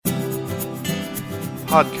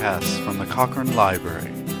Podcasts from the Cochrane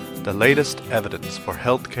Library, the latest evidence for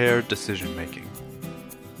healthcare decision-making.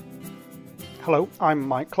 Hello, I'm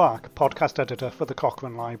Mike Clark, podcast editor for the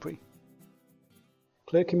Cochrane Library.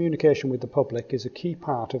 Clear communication with the public is a key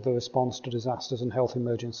part of the response to disasters and health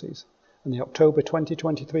emergencies, and the October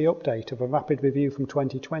 2023 update of a rapid review from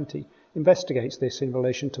 2020 investigates this in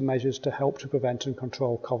relation to measures to help to prevent and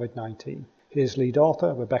control COVID-19. Here's lead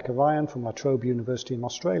author Rebecca Ryan from Trobe University in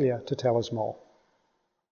Australia to tell us more.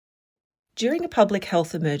 During a public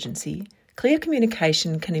health emergency, clear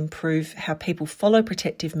communication can improve how people follow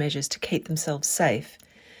protective measures to keep themselves safe,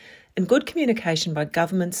 and good communication by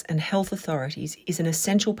governments and health authorities is an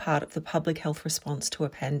essential part of the public health response to a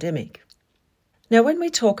pandemic. Now, when we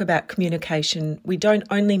talk about communication, we don't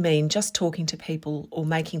only mean just talking to people or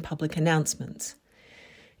making public announcements.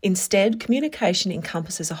 Instead, communication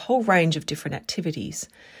encompasses a whole range of different activities,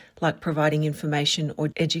 like providing information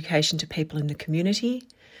or education to people in the community,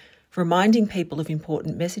 reminding people of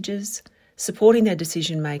important messages, supporting their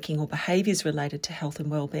decision-making or behaviours related to health and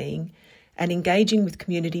well-being, and engaging with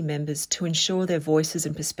community members to ensure their voices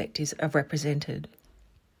and perspectives are represented.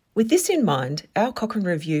 With this in mind, our Cochrane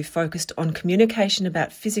review focused on communication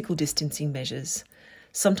about physical distancing measures,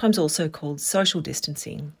 sometimes also called social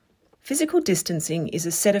distancing. Physical distancing is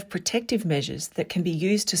a set of protective measures that can be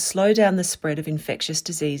used to slow down the spread of infectious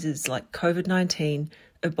diseases like COVID-19,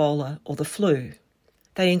 Ebola, or the flu.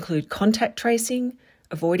 They include contact tracing,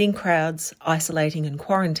 avoiding crowds, isolating and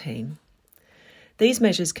quarantine. These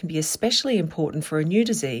measures can be especially important for a new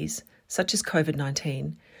disease, such as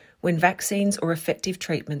COVID-19, when vaccines or effective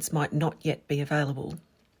treatments might not yet be available.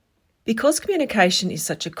 Because communication is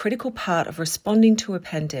such a critical part of responding to a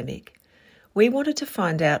pandemic, we wanted to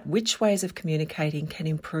find out which ways of communicating can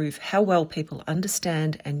improve how well people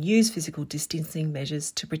understand and use physical distancing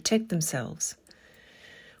measures to protect themselves.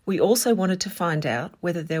 We also wanted to find out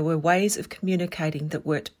whether there were ways of communicating that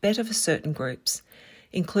worked better for certain groups,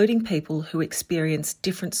 including people who experience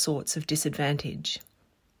different sorts of disadvantage.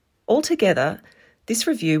 Altogether, this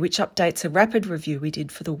review, which updates a rapid review we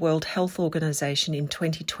did for the World Health Organization in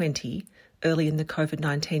 2020, early in the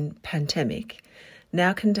COVID-19 pandemic,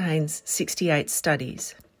 now contains 68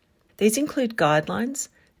 studies. These include guidelines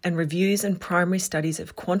and reviews and primary studies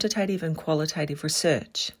of quantitative and qualitative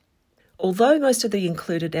research. Although most of the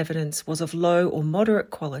included evidence was of low or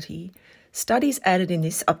moderate quality, studies added in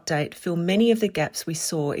this update fill many of the gaps we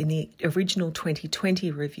saw in the original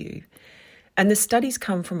 2020 review, and the studies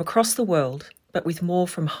come from across the world, but with more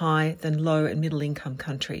from high than low and middle income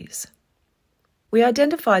countries. We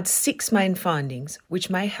identified 6 main findings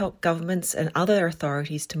which may help governments and other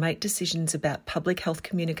authorities to make decisions about public health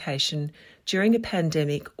communication during a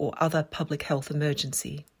pandemic or other public health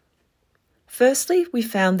emergency. Firstly, we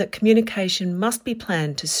found that communication must be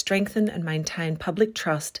planned to strengthen and maintain public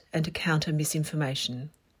trust and to counter misinformation.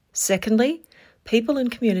 Secondly, people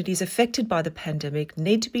and communities affected by the pandemic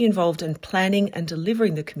need to be involved in planning and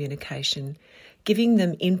delivering the communication, giving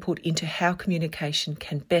them input into how communication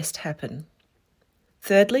can best happen.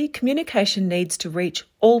 Thirdly, communication needs to reach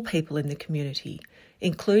all people in the community,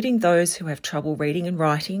 including those who have trouble reading and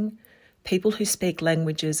writing, people who speak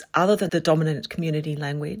languages other than the dominant community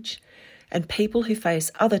language, and people who face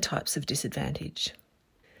other types of disadvantage.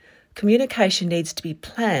 Communication needs to be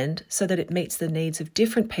planned so that it meets the needs of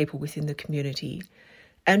different people within the community,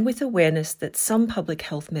 and with awareness that some public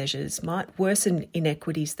health measures might worsen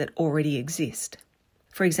inequities that already exist.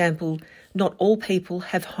 For example, not all people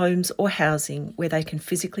have homes or housing where they can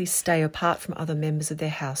physically stay apart from other members of their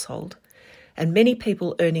household, and many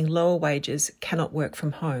people earning lower wages cannot work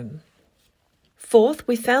from home. Fourth,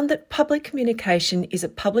 we found that public communication is a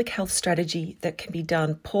public health strategy that can be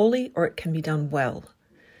done poorly or it can be done well.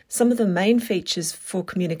 Some of the main features for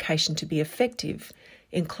communication to be effective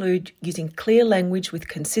include using clear language with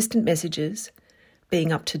consistent messages,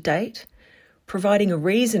 being up to date, providing a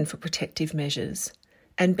reason for protective measures,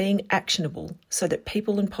 and being actionable so that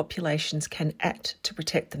people and populations can act to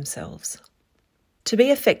protect themselves. To be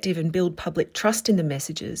effective and build public trust in the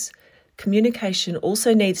messages, communication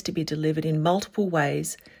also needs to be delivered in multiple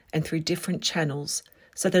ways and through different channels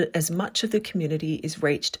so that as much of the community is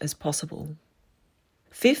reached as possible.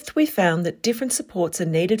 Fifth, we found that different supports are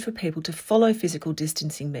needed for people to follow physical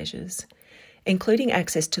distancing measures, including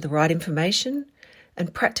access to the right information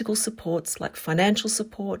and practical supports like financial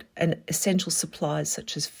support and essential supplies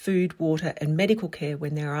such as food, water and medical care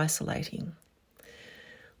when they're isolating.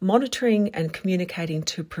 Monitoring and communicating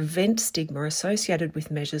to prevent stigma associated with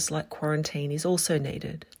measures like quarantine is also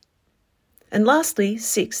needed. And lastly,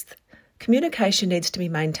 sixth, communication needs to be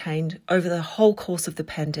maintained over the whole course of the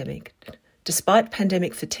pandemic, despite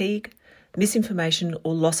pandemic fatigue, misinformation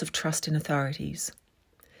or loss of trust in authorities.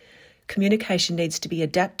 Communication needs to be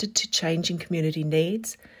adapted to changing community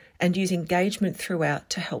needs and use engagement throughout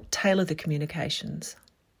to help tailor the communications.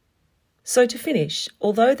 So to finish,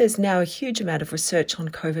 although there's now a huge amount of research on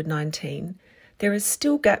COVID-19, there are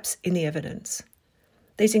still gaps in the evidence.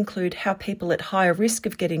 These include how people at higher risk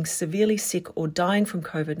of getting severely sick or dying from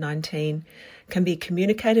COVID-19 can be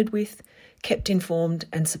communicated with, kept informed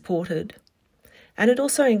and supported. And it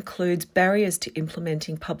also includes barriers to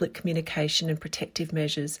implementing public communication and protective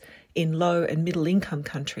measures in low and middle income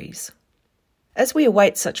countries. As we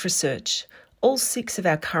await such research, all 6 of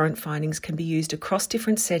our current findings can be used across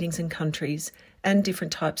different settings and countries and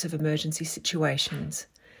different types of emergency situations.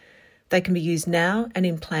 They can be used now and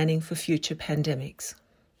in planning for future pandemics.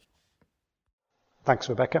 Thanks,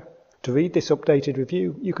 Rebecca. To read this updated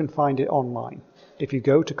review, you can find it online. If you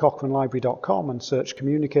go to cochranelibrary.com and search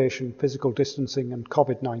Communication, Physical Distancing and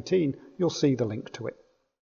COVID-19, you'll see the link to it.